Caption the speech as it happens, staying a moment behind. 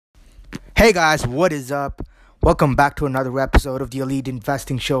Hey guys, what is up? Welcome back to another episode of the Elite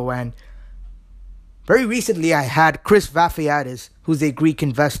Investing Show. And very recently, I had Chris Vafiadis, who's a Greek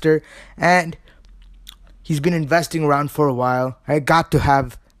investor, and he's been investing around for a while. I got to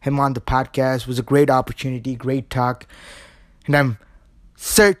have him on the podcast. It was a great opportunity, great talk, and I'm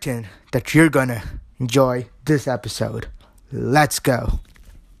certain that you're gonna enjoy this episode. Let's go.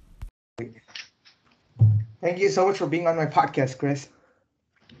 Thank you so much for being on my podcast, Chris.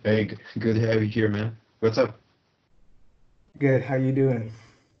 Hey, good to have you here, man. What's up? Good. How you doing?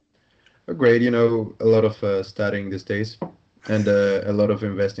 Oh, great. A lot of studying these days and a lot of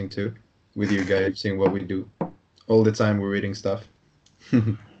investing too with you guys, seeing what we do. All the time we're reading stuff.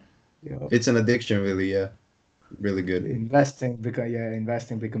 Yo, It's an addiction, really. Yeah, really good. investing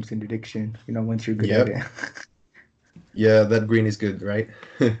becomes an addiction. Once you're good at Yep. it. Yeah, that green is good, right?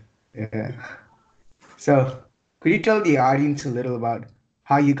 Yeah. So, could you tell the audience a little about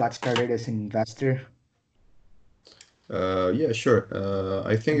how you got started as an investor Yeah, sure.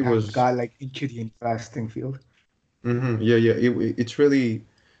 I think and it how you was. got like into the investing field? Yeah, yeah. It's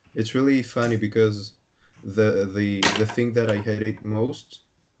really funny because the thing that I hated most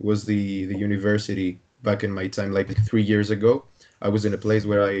was the university back in my time, like 3 years ago. I was in a place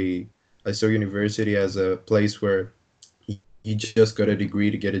where I saw university as a place where you just got a degree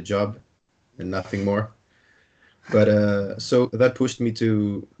to get a job and nothing more. But so that pushed me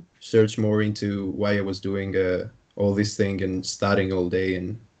to search more into why I was doing all this thing and studying all day.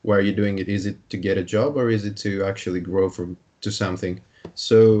 And why are you doing it? Is it to get a job or is it to actually grow from to something?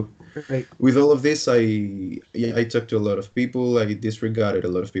 So Right. with all of this, I talked to a lot of people. I disregarded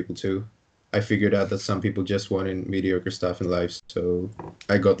a lot of people too. I figured out that some people just wanted mediocre stuff in life, so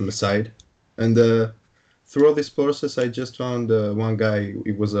I got them aside. And through all this process, I just found one guy.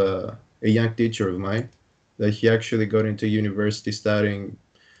 It was a young teacher of mine that he actually got into university studying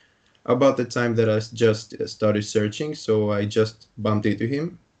about the time that I just started searching. So I just bumped into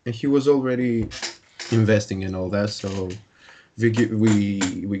him, and he was already investing in all that. So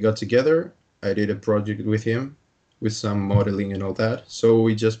we got together. I did a project with him with some modeling and all that. So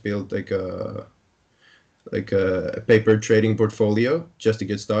we just built like a paper trading portfolio just to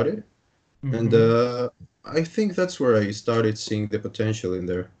get started. And Mm-hmm. I think that's where I started seeing the potential in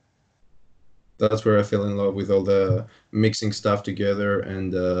there. That's where I fell in love with all the mixing stuff together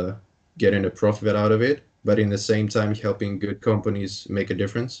and getting a profit out of it, but in the same time helping good companies make a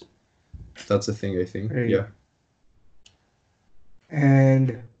difference. That's the thing, I think. Right. Yeah.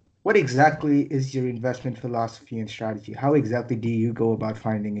 And what exactly is your investment philosophy and strategy? How exactly do you go about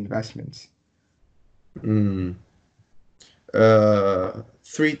finding investments? Mm.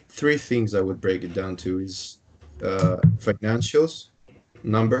 Three things I would break it down to is financials,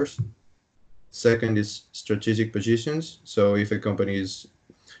 numbers. Second is strategic positions. So if a company is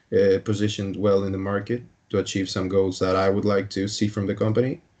positioned well in the market to achieve some goals that I would like to see from the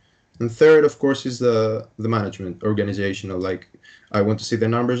company. And third, of course, is the management, organizational. Like, I want to see the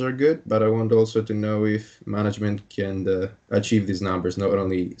numbers are good, but I want also to know if management can achieve these numbers, not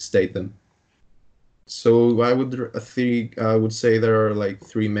only state them. So I would say there are like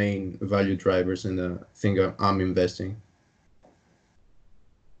three main value drivers in the thing I'm investing.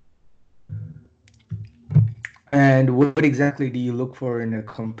 And what exactly do you look for in a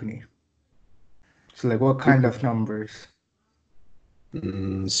company? So, like, what kind of numbers?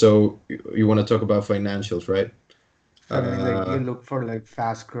 So you want to talk about financials, right? I mean, like, do you Uh, look for like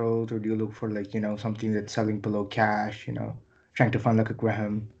fast growth or do you look for like, something that's selling below cash, trying to find like a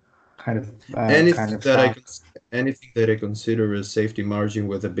Graham kind anything of that I stock? can, anything that I consider a safety margin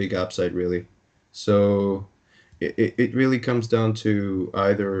with a big upside, really. So it really comes down to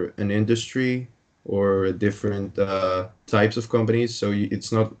either an industry or a different types of companies. So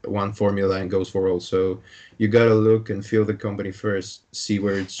it's not one formula and goes for all. So you got to look and feel the company first, see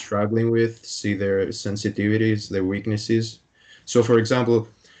where it's struggling with, see their sensitivities, their weaknesses. So, for example,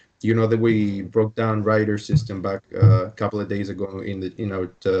 you know that we broke down Rider system back a couple of days ago in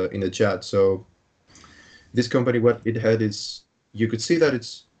the chat. So this company, what it had is you could see that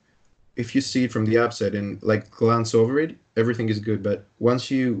it's if you see it from the outside and like glance over it, everything is good. But once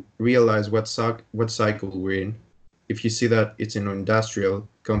you realize what cycle we're in, if you see that it's an industrial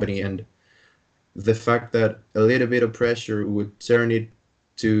company and the fact that a little bit of pressure would turn it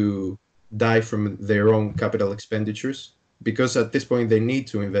to die from their own capital expenditures, because at this point they need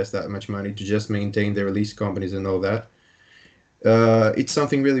to invest that much money to just maintain their lease companies and all that. It's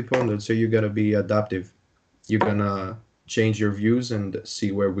something really important. So you gotta be adaptive. You're gonna change your views and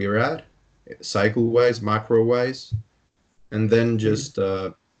see where we're at, cycle wise, macro wise, and then just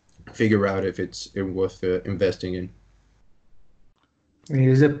figure out if it's worth investing in. I mean,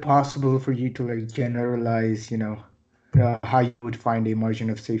 is it possible for you to like generalize, how you would find a margin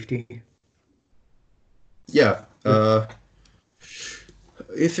of safety? Yeah. With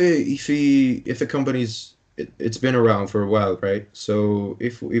If a company's it's been around for a while, right? So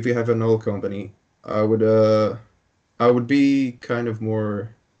if you have an old company, I would uh I would be kind of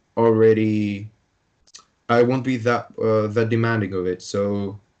more already. I won't be that demanding of it.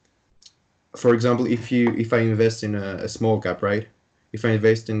 So, for example, if I invest in a small cap, right? If I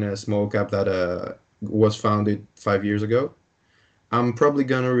invest in a small cap that was founded 5 years ago, I'm probably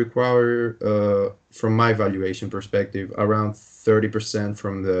gonna require, from my valuation perspective, around 30%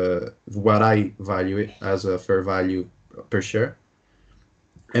 from the what I value it as a fair value per share.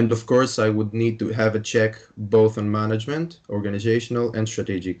 And of course, I would need to have a check both on management, organizational, and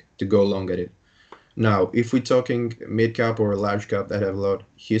strategic to go along at it. Now, if we're talking mid cap or large cap that have a lot of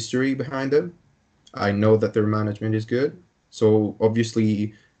history behind them, I know that their management is good. So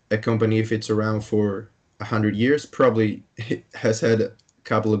obviously, a company, if it's around for 100 years, probably has had a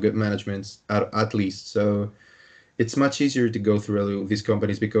couple of good managements at least. So it's much easier to go through all of these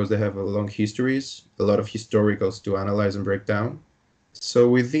companies because they have a long histories, a lot of historicals to analyze and break down. So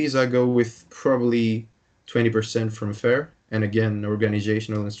with these, I go with probably 20% from fair. And again,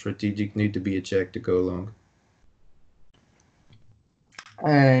 organizational and strategic need to be a check to go along.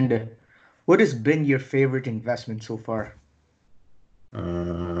 and what has been your favorite investment so far,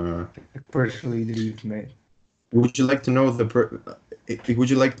 Uh, like personally that you've made? would you like to know would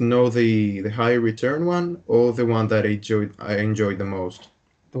you like to know the high return one or the one that I enjoyed the most?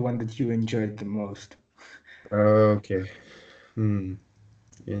 The one that you enjoyed the most? Okay. Hmm.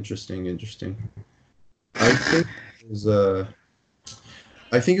 Interesting, interesting. I think it was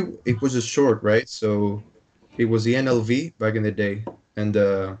it was a short, right? So it was the NLV back in the day, and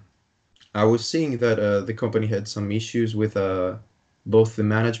I was seeing that the company had some issues with both the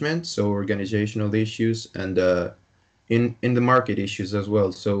management, so organizational issues, and in the market issues as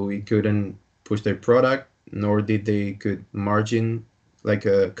well. So we couldn't push their product, nor did they could margin like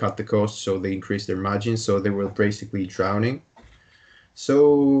cut the costs, so they increased their margins. So they were basically drowning.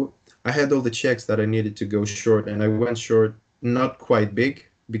 So I had all the checks that I needed to go short, and I went short, not quite big,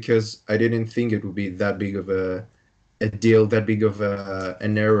 because I didn't think it would be that big of a deal, that big of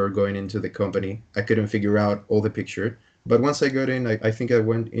an error going into the company. I couldn't figure out all the picture. But once I got in, I think I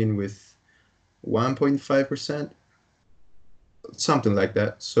went in with 1.5%, something like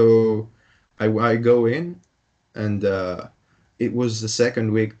that. So I go in, and it was the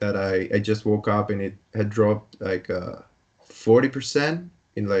second week that I just woke up and it had dropped like 40%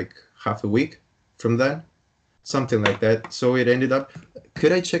 in like half a week from then, something like that. So it ended up.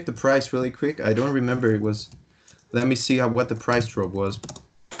 Could I check the price really quick? I don't remember. It was. Let me see what the price drop was.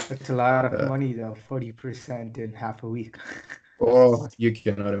 That's a lot of Uh, money though, 40% in half a week. oh, you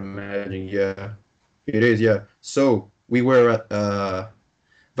cannot imagine. Yeah, it is. Yeah. So we were at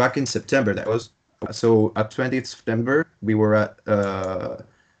back in September. That was so at 20th September we were at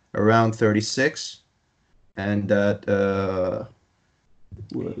around 36, and at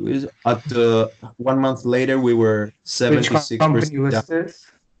 1 month later we were Which 76% company down. was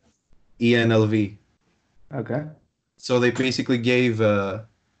this? ENLV. Okay. So they basically gave a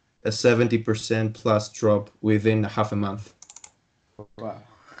 70% plus drop within half a month. Wow.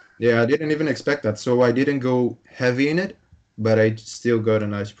 Yeah, I didn't even expect that. So I didn't go heavy in it, but I still got a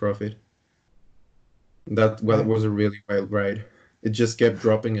nice profit. That well, it And was a really wild ride. It just kept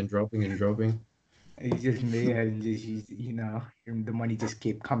dropping and dropping and dropping. you just made it and just, the money just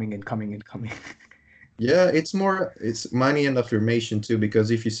kept coming and coming and coming. Yeah, it's money and affirmation too, because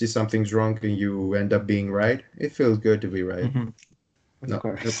if you see something's wrong and you end up being right, it feels good to be right. Mhm. Of No, not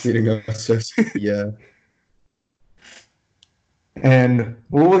course. kidding ourselves. Yeah. And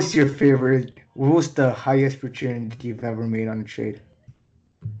what was the highest return that you've ever made on a trade?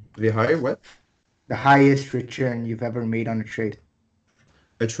 The higher what? The highest return you've ever made on a trade,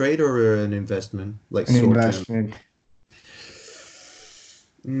 A trade or an investment, like an short term? investment.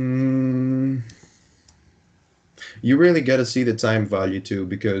 Mm, you really got to see the time value too,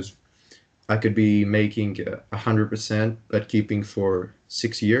 because I could be making 100% but keeping for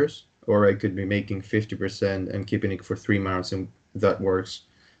 6 years, or I could be making 50% and keeping it for 3 months, and that works.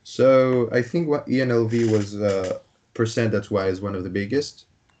 So I think what ENLV was percent, that's why is one of the biggest.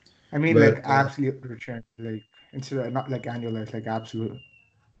 I mean, like But absolute return, like instead of not like annualized, like absolute.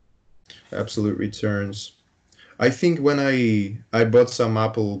 absolute returns. I think when I bought some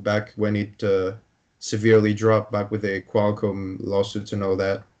Apple back when it severely dropped back with the Qualcomm lawsuits and all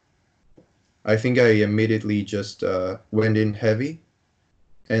that, I think I immediately just went in heavy,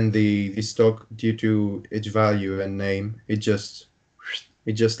 and the stock, due to its value and name, it just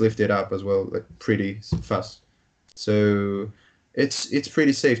It just lifted up as well, like pretty fast. So it's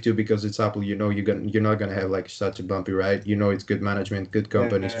pretty safe too because it's Apple. You know you're not gonna have like such a bumpy ride. You know it's good management, good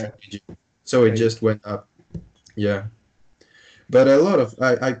company Yeah, strategy. So it right. just went up. Yeah. But a lot of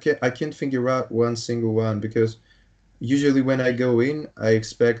I can't figure out one single one because usually when I go in, I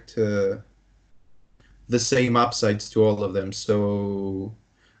expect the same upsides to all of them. So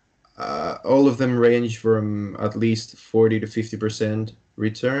all of them range from at least 40 to 50%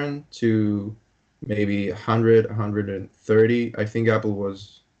 return to maybe 100, 130. I think Apple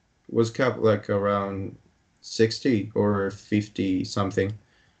was capped like around 60 or 50 something.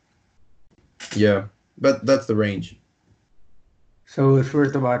 Yeah, but that's the range. So it's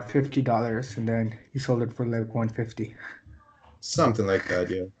worth about $50, and then you sold it for like 150. Something like that,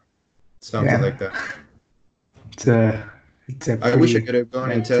 yeah. Something Yeah, like that. it's a it's a I wish I pretty could have gone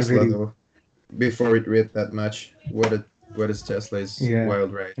yeah, in it's a Tesla really though before it read that much. What is Tesla's yeah.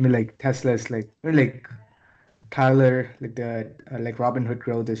 wild ride? I mean, like Tesla is like I mean, like Tyler, like the like Robinhood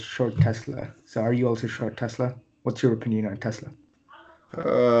Growth is short Tesla. So are you also short Tesla? What's your opinion on Tesla?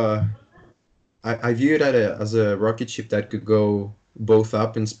 Uh, I view that as a rocket ship that could go both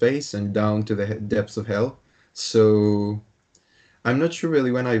up in space and down to the depths of hell. So I'm not sure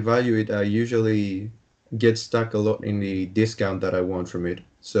really when I value it. I usually get stuck a lot in the discount that I want from it.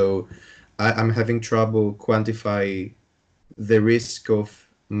 So I'm having trouble quantify the risk of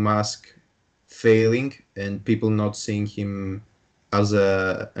Musk failing and people not seeing him as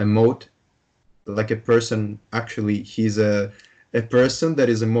a moat, like a person. Actually, he's a person that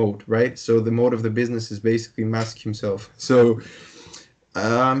is a moat, right? So the moat of the business is basically Musk himself. So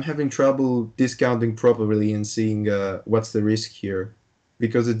I'm having trouble discounting properly and seeing what's the risk here,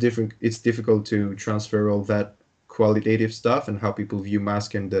 because it's different. It's difficult to transfer all that qualitative stuff and how people view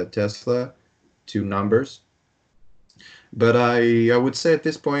Musk and Tesla to numbers. But I would say at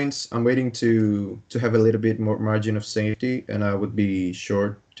this point I'm waiting to have a little bit more margin of safety, and I would be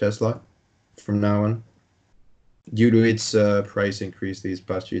short Tesla from now on due to its price increase these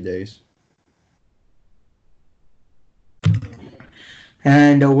past few days.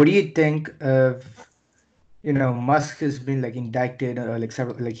 And what do you think of Musk has been like indicted, like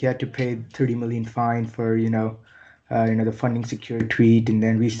several, like he had to pay 30 million fine for, the funding secure tweet, and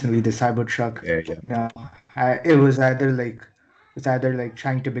then recently the Cybertruck. Yeah, yeah. You know, it was either like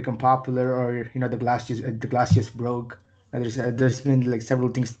trying to become popular, or the glass just broke. There's been like several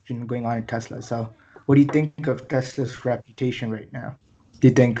things been going on in Tesla. So what do you think of Tesla's reputation right now? Do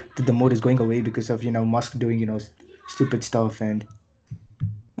you think that the mode is going away because of Musk doing stupid stuff? And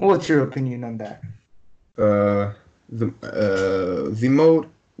what's your opinion on that? Uh, the mode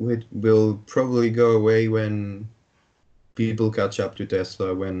will probably go away when people catch up to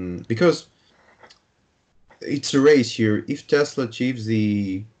Tesla, when because it's a race here. If Tesla achieves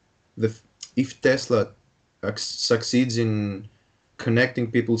the if Tesla succeeds in connecting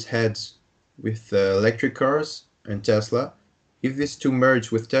people's heads with electric cars and Tesla, if these two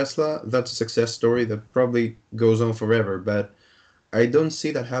merge with Tesla, that's a success story that probably goes on forever. But I don't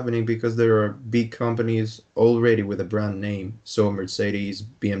see that happening because there are big companies already with a brand name. So Mercedes,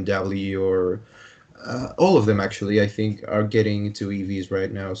 BMW, or all of them actually, I think, are getting into EVs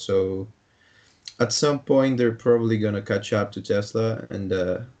right now. So at some point, they're probably gonna catch up to Tesla, and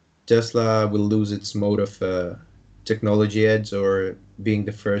Tesla will lose its mode of technology edge or being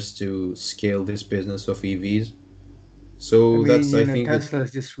the first to scale this business of EVs. I So mean, that's, I think, Tesla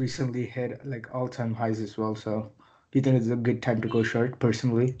has just recently hit like all-time highs as well. So, do you think it's a good time to go short,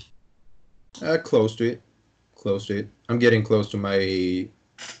 personally? close to it. Close to it. I'm getting close to my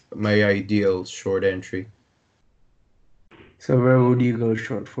ideal short entry. So, where would you go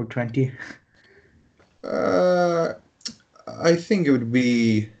short for 20? Uh, I think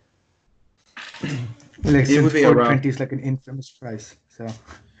Like, it would since be around 420 is like an infamous price. So,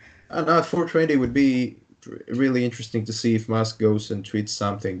 and 420 would be really interesting to see if Musk goes and tweets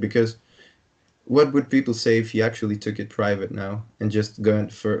something, because what would people say if he actually took it private now and just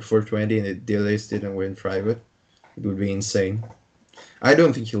went for 420 and it delisted and went private? It would be insane. I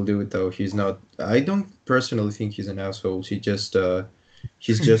don't think he'll do it though. He's not. I don't personally think he's an asshole. He's just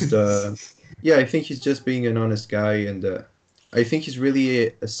yeah. I think he's just being an honest guy, and I think he's really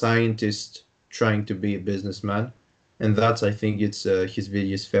a scientist trying to be a businessman, and that's, I think, it's his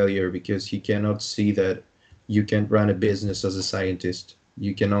biggest failure, because he cannot see that you can't run a business as a scientist.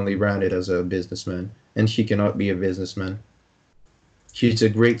 You can only run it as a businessman, and he cannot be a businessman. He's a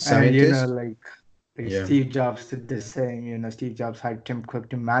great and scientist. like Yeah. Steve Jobs did the same. Steve Jobs hired Tim Cook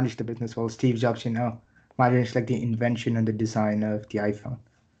to manage the business, while Steve Jobs, managed like the invention and the design of the iPhone.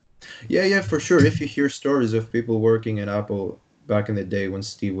 Yeah, yeah, for sure. If you hear stories of people working at Apple back in the day when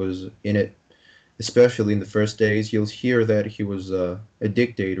Steve was in it, especially in the first days, you'll hear that he was a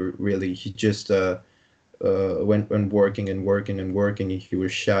dictator. Really, he just went working and working and working. He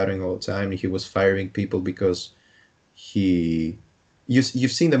was shouting all the time. He was firing people because he.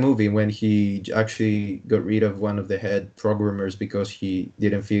 You've seen the movie when he actually got rid of one of the head programmers because he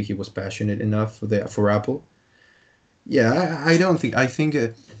didn't feel he was passionate enough for Apple. Yeah, I don't think. I think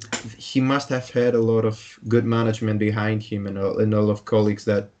he must have had a lot of good management behind him and all of colleagues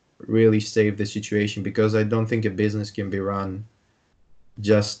that really saved the situation because I don't think a business can be run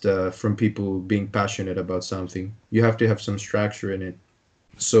just from people being passionate about something. You have to have some structure in it.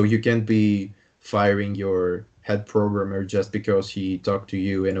 So you can't be firing your head programmer just because he talked to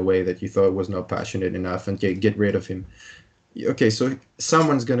you in a way that you thought was not passionate enough and get rid of him. Okay, so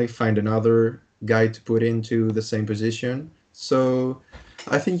someone's gonna find another guy to put into the same position. So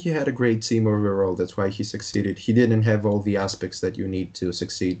I think he had a great team overall. That's why he succeeded. He didn't have all the aspects that you need to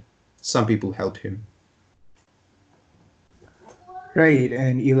succeed. Some people helped him. Right,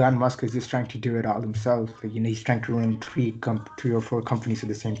 and Elon Musk is just trying to do it all himself. Like, he's trying to run three or four companies at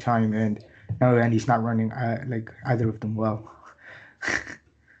the same time, and no, and he's not running like either of them well.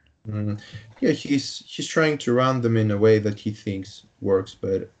 Mm. Yeah, he's trying to run them in a way that he thinks works,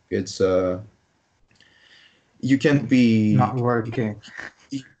 but it's you can't be Not working.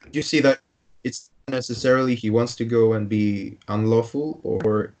 you see that it's not necessarily he wants to go and be unlawful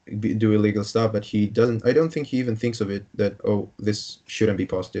or do illegal stuff, but he doesn't. I don't think he even thinks of it that oh this shouldn't be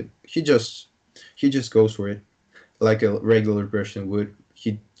posted. He just goes for it like a regular person would.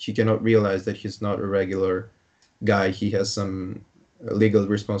 He cannot realize that he's not a regular guy. He has some legal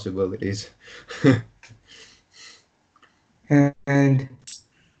responsibilities. And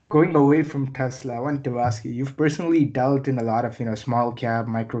going away from Tesla, I wanted to ask you, you've personally dealt in a lot of, small cap,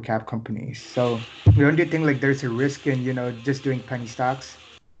 micro cap companies. So don't you think like there's a risk in, just doing penny stocks?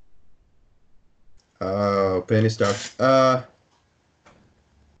 Penny stocks.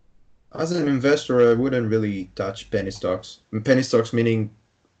 As an investor, I wouldn't really touch penny stocks. Penny stocks meaning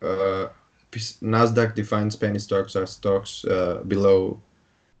uh, Nasdaq defines penny stocks as stocks below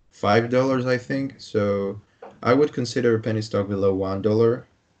 $5, I think. So I would consider a penny stock below $1,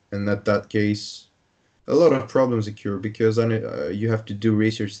 and at that case, a lot of problems occur because you have to do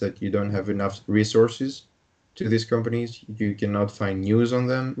research that you don't have enough resources to these companies. You cannot find news on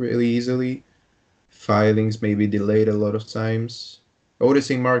them really easily. Filings may be delayed a lot of times.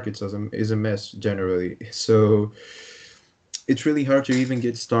 OTC markets is a mess generally. So it's really hard to even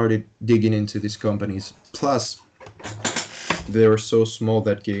get started digging into these companies. Plus, they're so small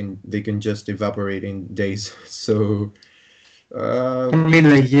that they can just evaporate in days. So I uh, mean,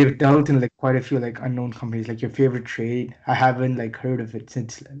 like you've dealt in like quite a few like unknown companies. Like your favorite trade, I haven't like heard of it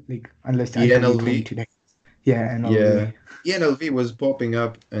since like until you told me ENLV, today. Yeah, yeah, NLV. ENLV was popping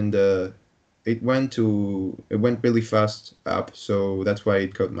up and it went really fast up, so that's why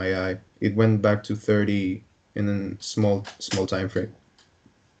it caught my eye. It went back to 30 in a small time frame.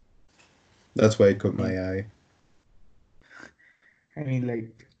 That's why it caught my eye. I mean, like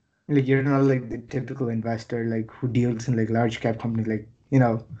you're not like the typical investor like who deals in like large cap companies. Like,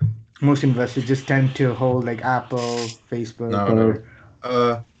 most investors just tend to hold like Apple, Facebook, No, no. or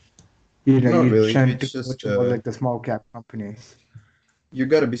Uh, not you really. tend to It's go just towards like the small cap companies. you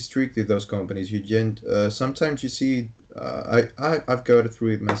got to be strict with those companies. Sometimes you see I've got it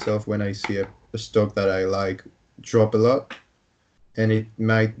through it myself when I see a stock that I like drop a lot, and it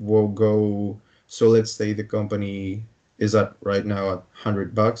might will go. So let's say the company is at right now at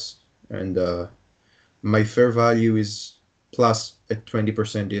 $100, and my fair value is plus a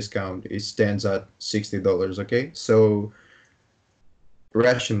 20% discount. It stands at $60. Okay, so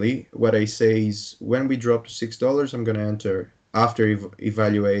rationally, what I say is when we drop to $6, I'm going to enter after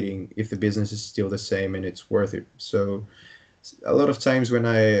evaluating if the business is still the same and it's worth it. So a lot of times when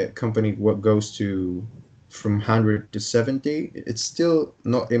a company what goes to from 100 to 70, it's still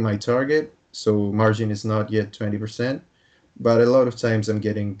not in my target. So margin is not yet 20%. But a lot of times I'm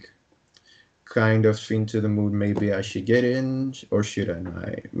getting kind of into the mood. Maybe I should get in or shouldn't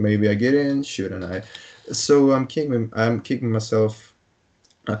I? Maybe I get in, shouldn't I? So I'm keeping myself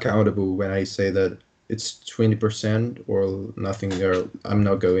accountable when I say that it's 20% or nothing or I'm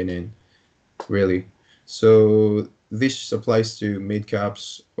not going in, really. So this applies to mid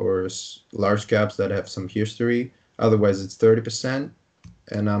caps or large caps that have some history. Otherwise, it's 30%.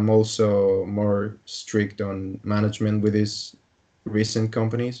 And I'm also more strict on management with these recent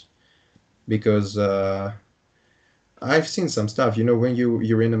companies because I've seen some stuff. When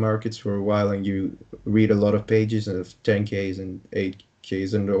you're in the markets for a while and you read a lot of pages of 10Ks and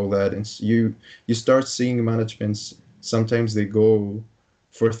 8Ks and all that, and you start seeing managements sometimes they go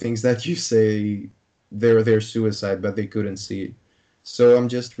for things that you say they're suicide, but they couldn't see it. So I'm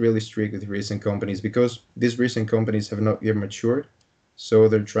just really strict with recent companies because these recent companies have not yet matured. So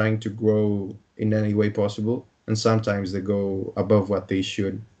they're trying to grow in any way possible, and sometimes they go above what they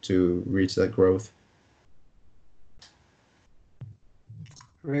should to reach that growth.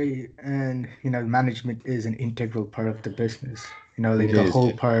 Right. And, management is an integral part of the business. Like It the is, whole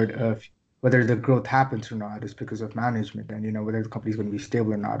yeah. part of whether the growth happens or not is because of management. And, whether the company is going to be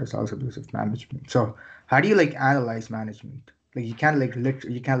stable or not is also because of management. So how do you like analyze management? Like you can't like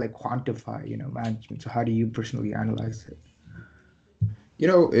you can't like quantify, management. So how do you personally analyze it? You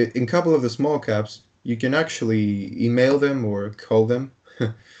know, in a couple of the small caps, you can actually email them or call them.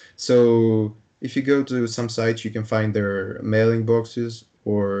 So if you go to some sites, you can find their mailing boxes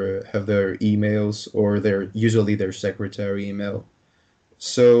or have their emails or usually their secretary email.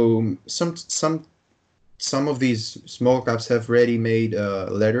 So some of these small caps have ready-made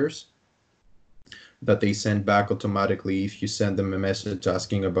letters that they send back automatically if you send them a message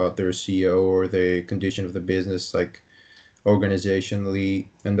asking about their CEO or the condition of the business, like organizationally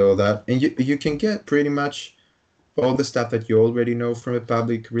and all that. And you can get pretty much all the stuff that you already know from the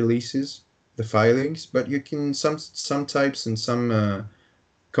public releases, the filings, but you can some types and some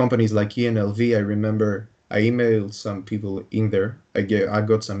companies like ENLV. I remember I emailed some people in there. I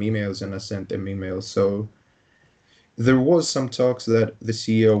got some emails and I sent them emails. So there was some talks that the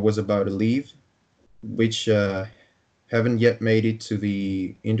CEO was about to leave, which haven't yet made it to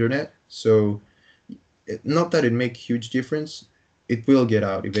the internet. So not that it make huge difference. It will get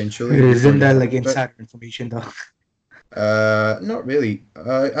out eventually before Isn't that now, like but insider information though? not really.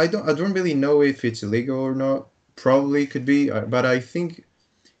 I don't really know if it's illegal or not. Probably could be, but I think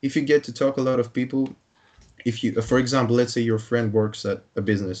if you get to talk a lot of people, if you, for example, let's say your friend works at a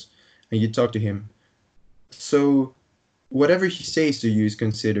business and you talk to him, so whatever he says to you is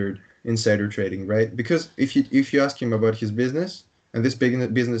considered insider trading, right? Because if you ask him about his business and this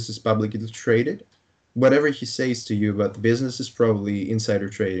big business is publicly traded, whatever he says to you about the business is probably insider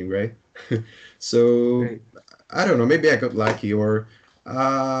trading, right? So Right. I don't know. Maybe I got lucky, or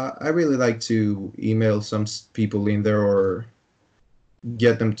I really like to email some people in there or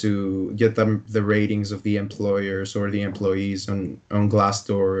get them the ratings of the employers or the employees on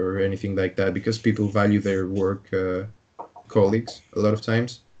Glassdoor or anything like that because people value their work colleagues a lot of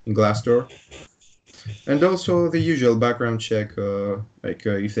times in Glassdoor. And also the usual background check, like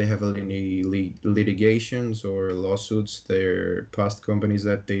if they have any litigations or lawsuits, their past companies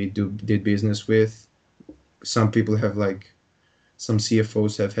that they did business with. Some people have like some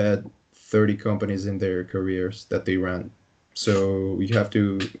CFOs have had 30 companies in their careers that they ran. So you have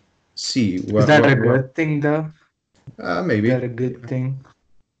to see Is what that a what what good thing though? Is maybe that a good thing?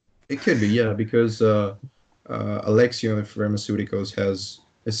 it could be, yeah, because Alexion Pharmaceuticals has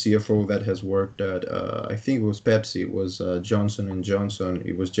a CFO that has worked at I think it was Pepsi, it was Johnson and Johnson,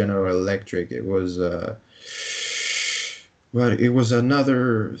 it was General Electric, it was but it was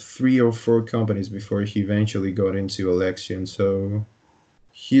another 3 or 4 companies before he eventually got into Alexion. So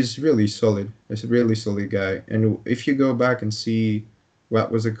he's really solid. He's a really solid guy. And if you go back and see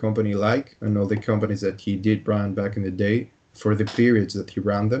what was a company like and all the companies that he did run back in the day for the periods that he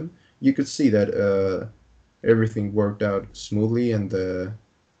ran them, you could see that everything worked out smoothly and the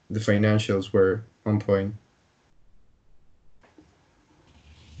financials were on point.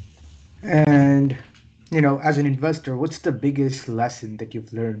 And, as an investor, what's the biggest lesson that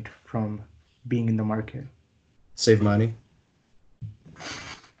you've learned from being in the market? Save money.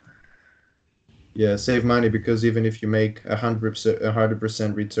 Yeah, save money because even if you make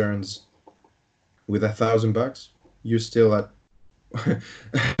 100% returns with $1,000, you're still at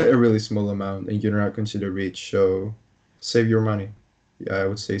a really small amount and you're not considered rich. So save your money. Yeah, I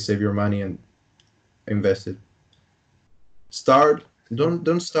would say save your money and invest it. Start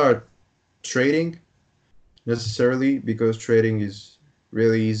don't start trading necessarily because trading is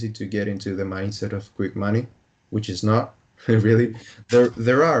really easy to get into the mindset of quick money, which is not really.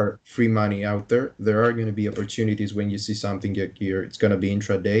 There are free money out there. There are going to be opportunities when you see something get here. It's going to be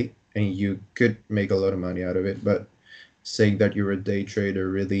intraday and you could make a lot of money out of it. But saying that you're a day trader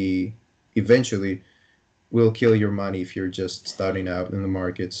really eventually will kill your money if you're just starting out in the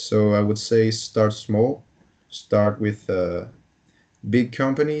market. So I would say start small, start with big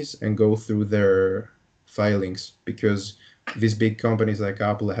companies and go through their filings because these big companies like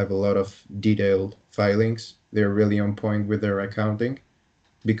Apple have a lot of detailed filings. They're really on point with their accounting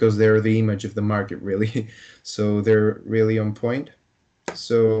because they're the image of the market, really. So they're really on point.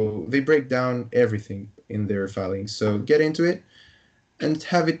 So they break down everything in their filings. So get into it and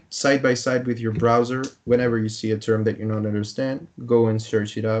have it side by side with your browser. Whenever you see a term that you don't understand, go and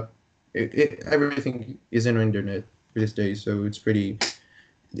search it up. Everything is on the internet these days, so it's pretty.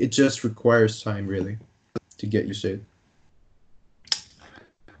 It just requires time, really, to get used to it.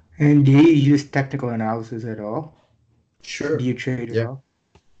 And do you use technical analysis at all? Do Sure. you trade at Yeah. all?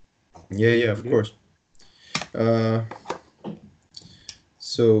 Yeah. You Of do? course. Uh,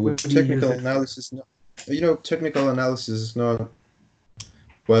 so What do you use technical it for? analysis. Technical analysis is not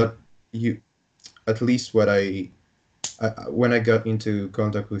what you. At least what when I got into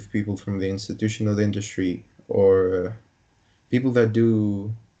contact with people from the institutional industry or people that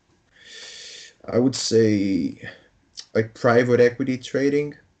do, I would say, like private equity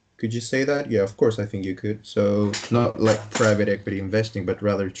trading. Could you say that? Yeah, of course, I think you could. So not like private equity investing, but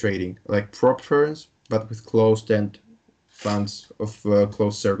rather trading, like prop firms, but with closed-end funds of a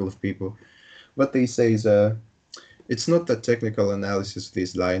close circle of people. What they say is, it's not the technical analysis of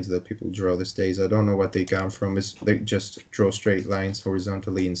these lines that people draw these days. I don't know what they come from. Is they just draw straight lines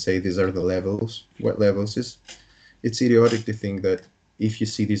horizontally and say these are the levels. What levels is? It's idiotic to think that if you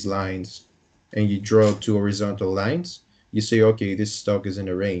see these lines and you draw two horizontal lines, you say, okay, this stock is in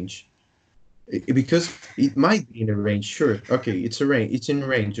a range. Because it might be in a range, sure. Okay, it's a range. It's in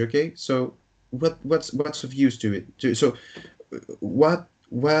range. Okay, so what's of use to it? So what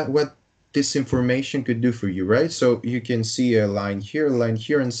this information could do for you, right? So you can see a line here,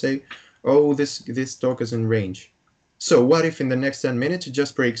 and say, oh, this stock is in range. So what if in the next 10 minutes it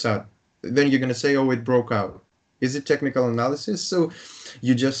just breaks out? Then you're gonna say, oh, it broke out. Is it technical analysis? So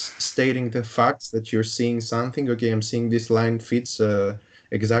you're just stating the facts that you're seeing something. Okay, I'm seeing this line fits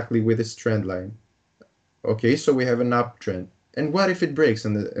exactly with this trend line. Okay, so we have an uptrend. And what if it breaks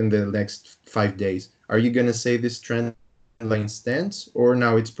in the next 5 days? Are you gonna say this trend line stands or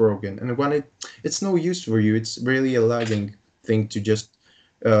now it's broken? And when it's no use for you. It's really a lagging thing to just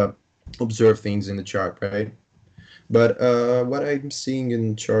uh, observe things in the chart, right? But what I'm seeing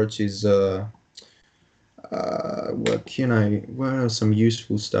in charts is what are some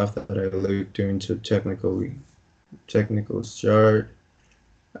useful stuff that I looked into technical chart.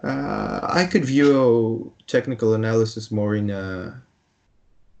 I could view technical analysis more in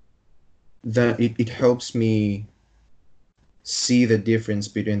that it helps me see the difference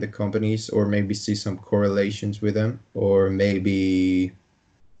between the companies or maybe see some correlations with them or maybe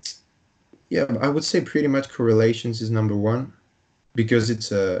yeah, I would say pretty much correlations is number one because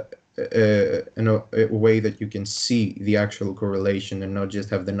it's a way that you can see the actual correlation and not just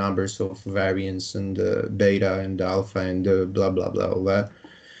have the numbers of variance and beta and alpha and blah blah blah all that.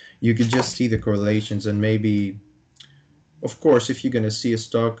 You could just see the correlations and maybe, of course, if you're gonna see a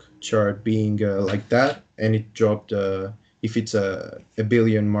stock chart being like that and it dropped, if it's a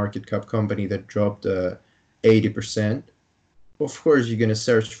billion market cap company that dropped 80%, of course you're gonna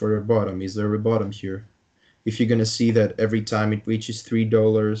search for a bottom. Is there a bottom here? If you're gonna see that every time it reaches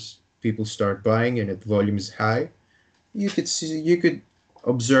 $3, people start buying and the volume is high, you could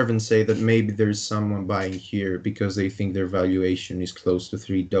observe and say that maybe there's someone buying here because they think their valuation is close to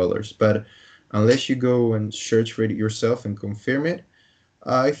 $3. But unless you go and search for it yourself and confirm it,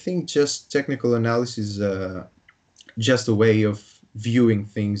 I think just technical analysis is just a way of viewing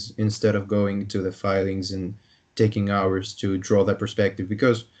things instead of going to the filings and taking hours to draw that perspective.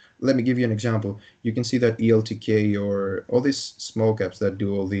 Because let me give you an example. You can see that ELTK or all these small caps that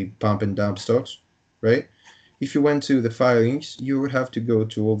do all the pump and dump stocks, right? If you went to the filings, you would have to go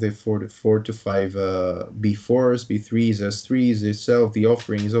to all the four to five B4s, B3s, S3s, itself, the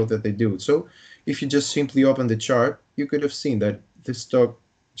offerings, all that they do. So if you just simply open the chart, you could have seen that the stock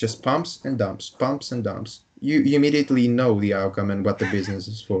just pumps and dumps. You immediately know the outcome and what the business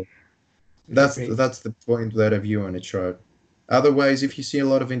is for. Right. That's the point that I view on a chart. Otherwise, if you see a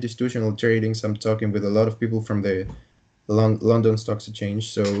lot of institutional tradings, I'm talking with a lot of people from the London Stock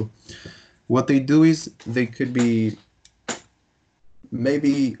Exchange. So what they do is they could be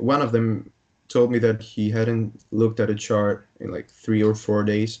maybe one of them told me that he hadn't looked at a chart in like 3 or 4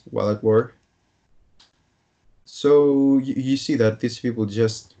 days while at work. So you see that these people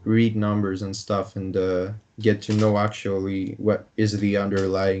just read numbers and stuff and get to know actually what is the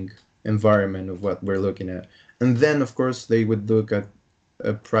underlying environment of what we're looking at. And then, of course, they would look at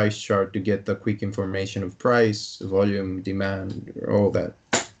a price chart to get the quick information of price, volume, demand, all that.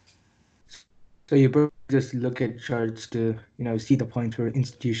 So you just look at charts to, see the points where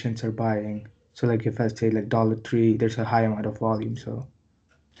institutions are buying. So like if I say like $3, there's a high amount of volume. So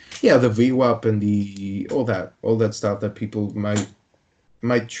Yeah, the VWAP and the all that stuff that people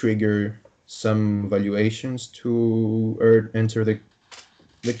might trigger some valuations to enter the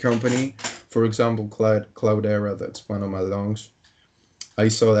company. For example, Cloudera, that's one of my longs. I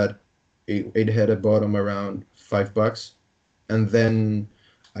saw that it had a bottom around $5, and then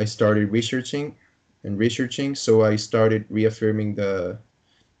I started researching and researching. So I started reaffirming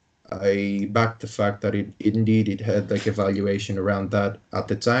I backed the fact that indeed it had like a valuation around that at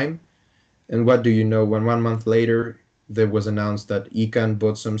the time. And what do you know? When 1 month later, there was announced that Econ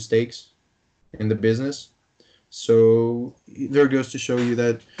bought some stakes in the business. So there goes to show you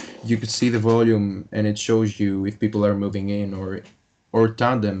that you could see the volume, and it shows you if people are moving in or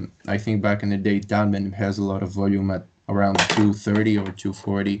Tandem. I think back in the day, Tandem has a lot of volume at around 230 or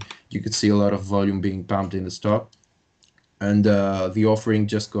 240. You could see a lot of volume being pumped in the stock, and the offering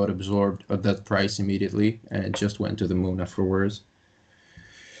just got absorbed at that price immediately, and it just went to the moon afterwards.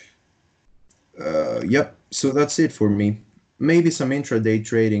 Yep. So that's it for me. Maybe some intraday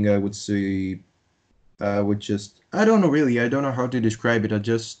trading, I would say. I would just, I don't know really. I don't know how to describe it.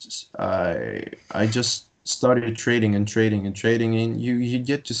 I just started trading and trading and trading, and you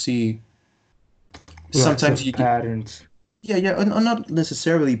get to see Lots sometimes of you get, patterns. yeah, yeah, and not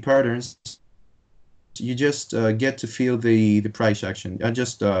necessarily patterns. You just get to feel the price action. I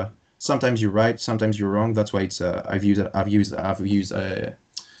just sometimes you're right, sometimes you're wrong. That's why it's I view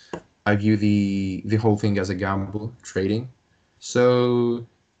the whole thing as a gamble trading. So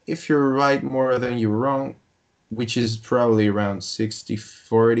if you're right more than you're wrong, which is probably around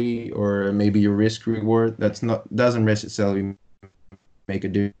 60-40, or maybe your risk reward, that's not doesn't necessarily make a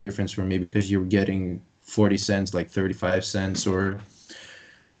difference for me because you're getting 40 cents like 35 cents, or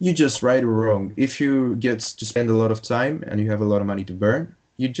you just right or wrong. If you get to spend a lot of time and you have a lot of money to burn,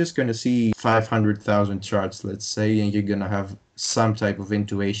 you're just going to see 500,000 charts, let's say, and you're going to have some type of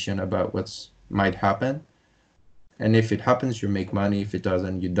intuition about what's might happen. And if it happens, you make money. If it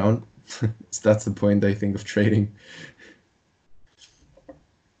doesn't, you don't. So that's the point, I think, of trading.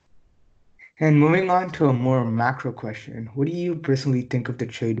 And moving on to a more macro question, what do you personally think of the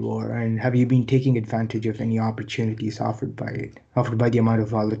trade war, and have you been taking advantage of any opportunities offered by the amount of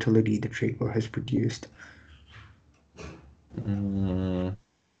volatility the trade war has produced? Mm,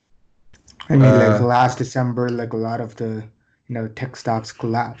 I mean, like uh, last December, like a lot of the, tech stocks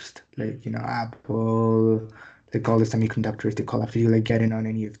collapsed. Like, Apple, like all the semiconductors, they collapsed. Did you like get in on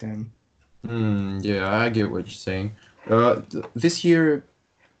any of them? yeah, I get what you're saying. This year,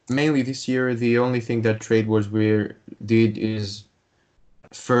 mainly this year, the only thing that trade wars were did is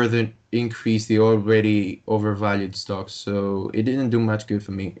further increase the already overvalued stocks. So it didn't do much good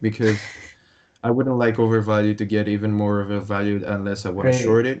for me because I wouldn't like overvalued to get even more overvalued unless I want to Right.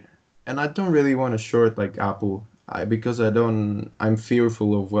 short it. And I don't really want to short like Apple, because I'm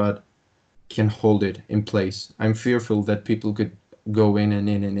fearful of what can hold it in place. I'm fearful that people could go in and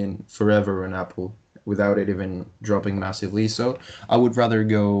in and in forever on Apple without it even dropping massively. So I would rather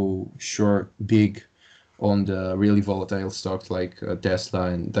go short big on the really volatile stocks like Tesla,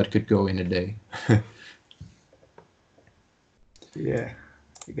 and that could go in a day. Yeah,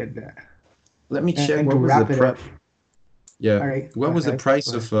 I get that. Let me check And to what was the wrap it price. up, Yeah, all right, go what was the ahead.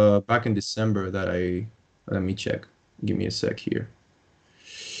 price Go of ahead. back in December that I let me check. Give me a sec here.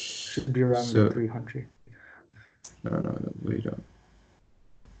 Should be around like So 300. no, no, no, wait up.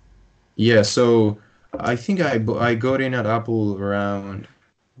 Yeah, so I think I got in at Apple around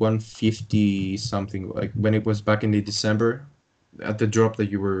 150 something, like when it was back in the December, at the drop that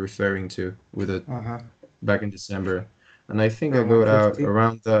you were referring to with it Uh-huh. back in December. And I think I Around got out 150.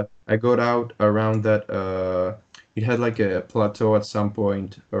 around that. I got out around that. It had like a plateau at some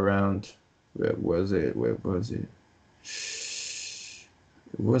point around. Where was it? Where was it?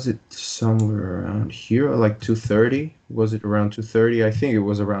 Was it somewhere around here, or like 230? Was it around 230? I think it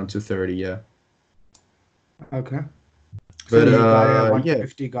was around 230, yeah. Okay. So But you got it at yeah,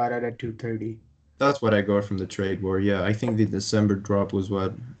 150, got it at 230. that's what I got from the trade war. Yeah, I think the December drop was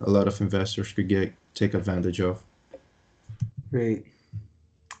what a lot of investors could get take advantage of. Right.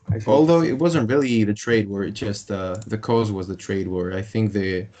 I see what you're Although it saying. wasn't really the trade war, it just the cause was the trade war. I think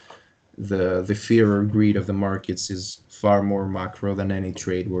the fear or greed of the markets is far more macro than any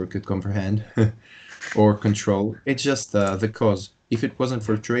trade war could comprehend or control. It's just the cause. If it wasn't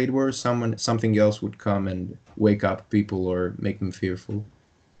for trade war, something else would come and wake up people or make them fearful.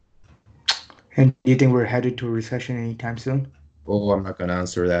 And do you think we're headed to a recession anytime soon? Oh, I'm not gonna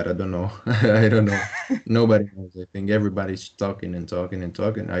answer that. I don't know. I don't know. Nobody knows. I think everybody's talking and talking and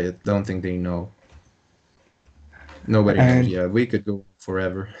talking. I don't think they know. Nobody knows. And Yeah, we could go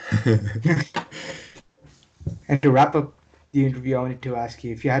forever. and to wrap up the interview, I wanted to ask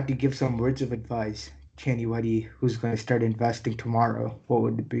you if you had to give some words of advice to anybody who's going to start investing tomorrow, what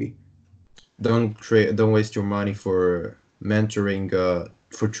would it be? Don't waste your money for mentoring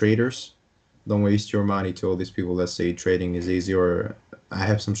for traders. Don't waste your money to all these people that say trading is easy, or I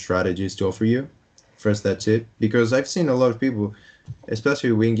have some strategies to offer you. First, that's it. Because I've seen a lot of people,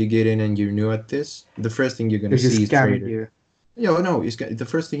 especially when you get in and you're new at this, the first thing you're gonna They're see just is scamming traders. you. Yeah, no, the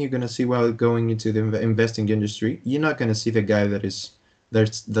first thing you're gonna see while going into the investing industry, you're not gonna see the guy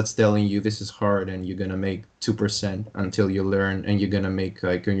that's telling you this is hard and you're gonna make 2% until you learn and you're gonna make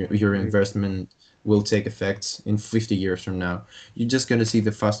like your Right. investment will take effects in 50 years from now. You're just gonna see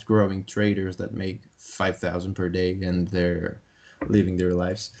the fast growing traders that make 5,000 per day and they're living their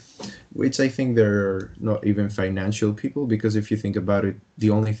lives, which I think they're not even financial people because if you think about it, the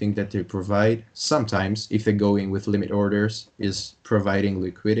only thing that they provide sometimes, if they go in with limit orders, is providing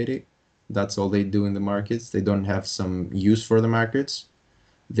liquidity. That's all they do in the markets. They don't have some use for the markets.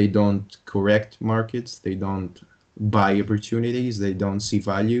 They don't correct markets. They don't buy opportunities. They don't see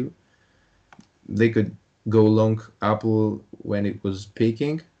value. They could go long Apple when it was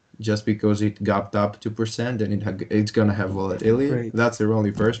peaking just because it gapped up 2% and it's gonna have volatility. Right. That's their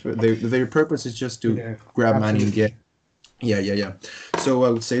only purpose. Their purpose is just to Yeah. grab money and get. Absolutely. Yeah, yeah, yeah. So I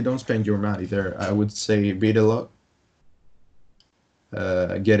would say don't spend your money there. I would say read a lot,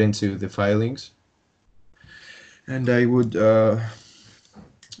 get into the filings, and I would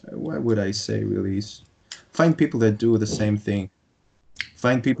what would I say really is find people that do the same thing.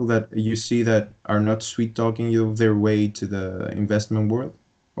 Find people that you see that are not sweet talking you their way to the investment world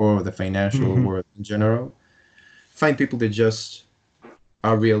or the financial Hmm. world in general. Find people that just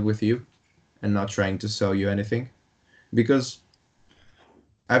are real with you and not trying to sell you anything. Because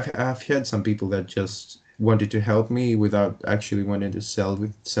I've had some people that just wanted to help me without actually wanting to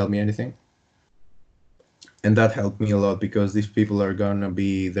sell me anything. And that helped me a lot because these people are gonna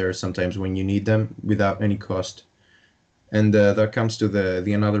be there sometimes when you need them without any cost. And that comes to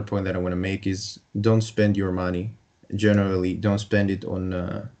the another point that I want to make is don't spend your money. Generally, don't spend it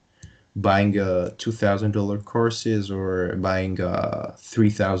on buying $2,000 courses or buying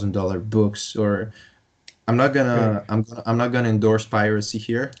 $3,000 books. Or Right. I'm not gonna endorse piracy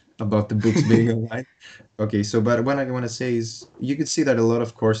here about the books being online. Okay, so but what I want to say is you could see that a lot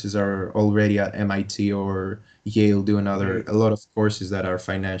of courses are already at MIT or Yale doing Right. a lot of courses that are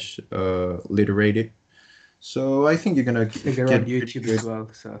financial literated. So I think you're gonna Like they're on get pretty YouTube as good. well.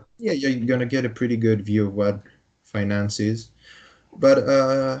 So Yeah, you're gonna get a pretty good view of what finance is. But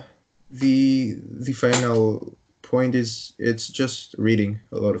the final point is it's just reading,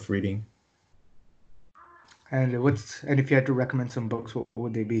 a lot of reading. and if you had to recommend some books, what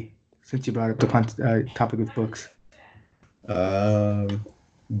would they be? Since you brought up the topic of books, Um,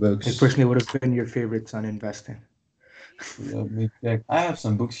 like books. personally, what have been your favorites on investing? Let me check. I have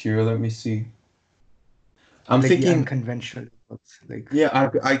some books here. Let me see. I'm Like the thinking, unconventional books, like yeah,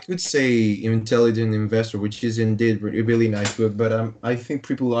 I could say Intelligent Investor, which is indeed a really nice book, but I think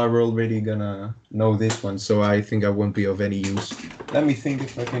people are already gonna know this one, so I think I won't be of any use. Let me think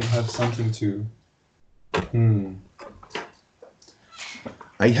if I can have something to. Hmm.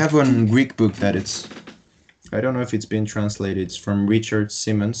 I have one Greek book that it's. I don't know if it's been translated. It's from Richard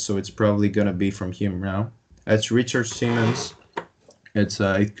Simmons, so it's probably gonna be from him now. It's Richard Simmons.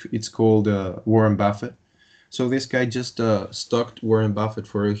 It's called Warren Buffett. So this guy just stalked Warren Buffett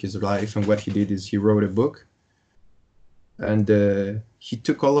for his life, and what he did is he wrote a book, and he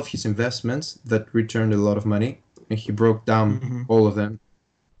took all of his investments that returned a lot of money, and he broke down hmm all of them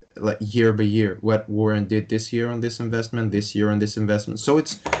like year by year. What Warren did this year on this investment, this year on this investment. So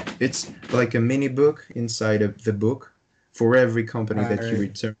it's like a mini book inside of the book for every company all that he right,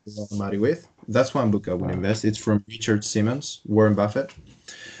 returned a lot of money with. That's one book I would wow, invest. It's from Richard Simmons, Warren Buffett.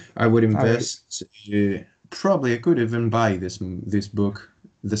 I would all right, invest. Probably I could even buy this book.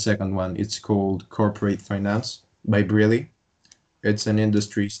 The second one. It's called Corporate Finance by Briley. It's an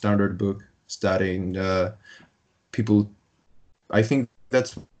industry standard book studying people. I think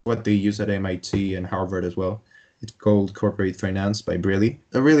that's what they use at MIT and Harvard as well. It's called Corporate Finance by Briley.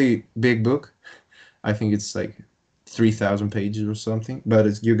 A really big book. I think it's like 3,000 pages or something.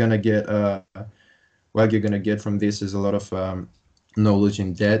 But you're gonna get what you're gonna get from this is a lot of knowledge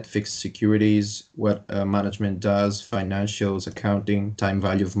in debt, fixed securities, what management does, financials, accounting, time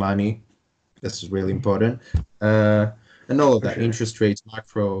value of money. This is really hmm important. Uh, and all of for that, sure. interest rates,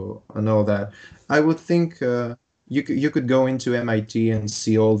 macro, and all that. I would think you could go into MIT and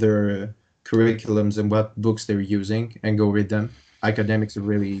see all their curriculums and what books they're using and go read them. Academics are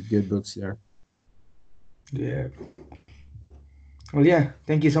really good books there. Yeah. Well, yeah.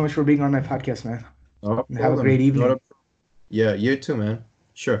 Thank you so much for being on my podcast, man. No And have a problem. great Not evening. a, yeah, you too, man.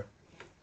 Sure.